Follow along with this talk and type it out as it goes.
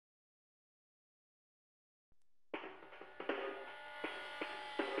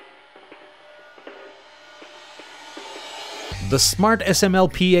The Smart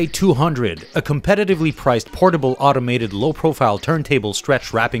SMLPA 200, a competitively priced portable automated low-profile turntable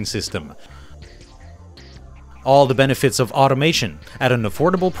stretch wrapping system. All the benefits of automation at an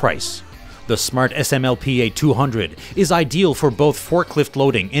affordable price. The Smart SMLPA 200 is ideal for both forklift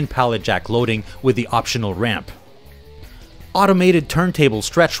loading and pallet jack loading with the optional ramp. Automated turntable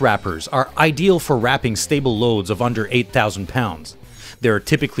stretch wrappers are ideal for wrapping stable loads of under 8,000 pounds. They are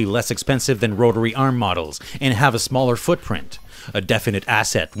typically less expensive than rotary arm models and have a smaller footprint, a definite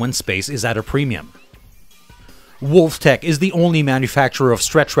asset when space is at a premium. Wulftec is the only manufacturer of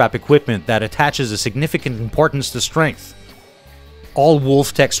stretch wrap equipment that attaches a significant importance to strength. All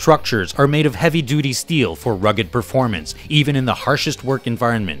Wulftec structures are made of heavy-duty steel for rugged performance, even in the harshest work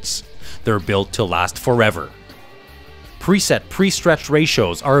environments. They're built to last forever. Preset pre-stretch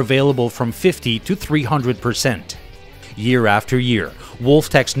ratios are available from 50 to 300%. Year after year,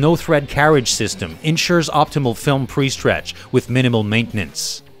 Wulftec's no-thread carriage system ensures optimal film pre-stretch with minimal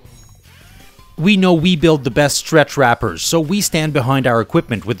maintenance. We know we build the best stretch wrappers, so we stand behind our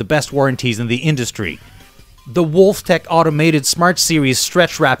equipment with the best warranties in the industry. The Wulftec Automated Smart Series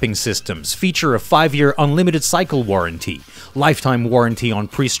stretch wrapping systems feature a 5-year unlimited cycle warranty, lifetime warranty on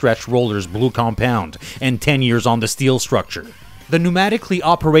pre-stretch rollers blue compound, and 10 years on the steel structure. The pneumatically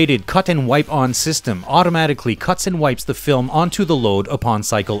operated cut and wipe on system automatically cuts and wipes the film onto the load upon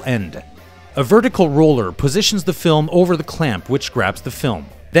cycle end. A vertical roller positions the film over the clamp which grabs the film.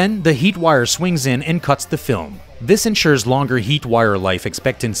 Then the heat wire swings in and cuts the film. This ensures longer heat wire life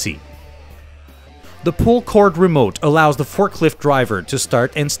expectancy. The pull cord remote allows the forklift driver to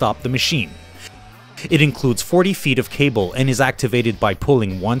start and stop the machine. It includes 40 feet of cable and is activated by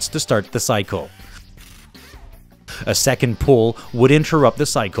pulling once to start the cycle. A second pull would interrupt the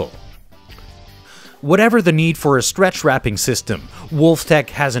cycle. Whatever the need for a stretch wrapping system,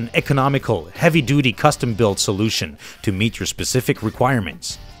 Wulftec has an economical, heavy-duty custom-built solution to meet your specific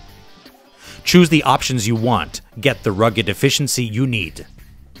requirements. Choose the options you want, get the rugged efficiency you need.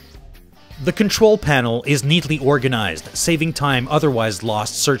 The control panel is neatly organized, saving time otherwise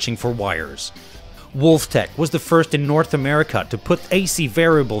lost searching for wires. Wulftec was the first in North America to put AC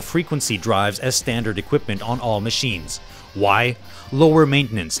variable frequency drives as standard equipment on all machines. Why? Lower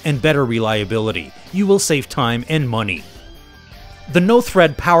maintenance and better reliability. You will save time and money. The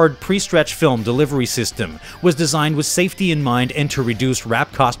no-thread powered pre-stretch film delivery system was designed with safety in mind and to reduce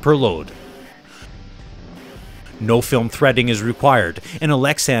wrap cost per load. No film threading is required, and a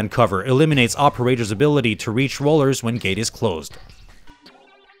Lexan cover eliminates operators' ability to reach rollers when gate is closed.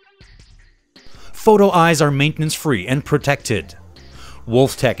 Photo eyes are maintenance-free and protected.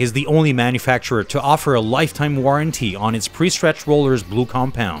 Wulftec is the only manufacturer to offer a lifetime warranty on its pre-stretch rollers blue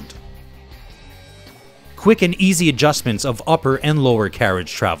compound. Quick and easy adjustments of upper and lower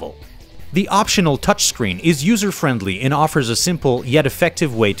carriage travel. The optional touchscreen is user-friendly and offers a simple yet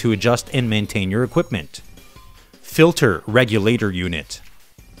effective way to adjust and maintain your equipment. Filter regulator unit.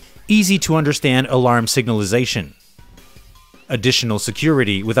 Easy to understand alarm signalization. Additional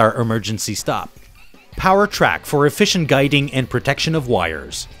security with our emergency stop. Power track for efficient guiding and protection of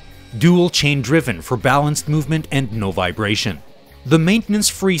wires. Dual chain driven for balanced movement and no vibration. The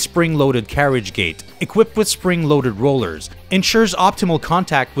maintenance-free spring-loaded carriage gate, equipped with spring-loaded rollers, ensures optimal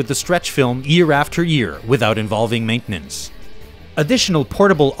contact with the stretch film year after year without involving maintenance. Additional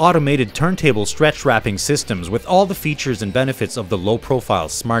portable automated turntable stretch wrapping systems with all the features and benefits of the low-profile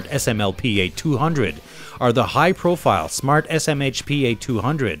Smart SMLPA 200 are the high-profile Smart SMHPA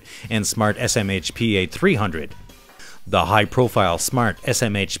 200 and Smart SMHPA 300. The high-profile Smart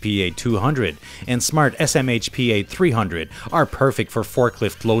SMHPA 200 and Smart SMHPA 300 are perfect for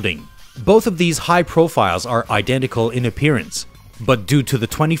forklift loading. Both of these high profiles are identical in appearance, but due to the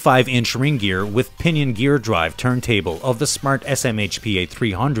 25-inch ring gear with pinion gear drive turntable of the Smart SMHPA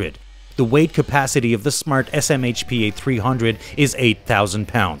 300, the weight capacity of the Smart SMHPA 300 is 8,000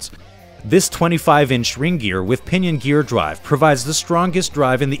 pounds. This 25-inch ring gear with pinion gear drive provides the strongest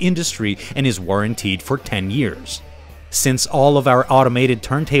drive in the industry and is warranted for 10 years. Since all of our automated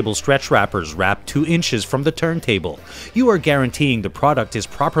turntable stretch wrappers wrap 2 inches from the turntable, you are guaranteeing the product is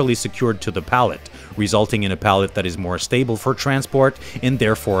properly secured to the pallet, resulting in a pallet that is more stable for transport and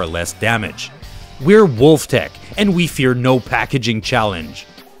therefore less damage. We're Wulftec, and we fear no packaging challenge.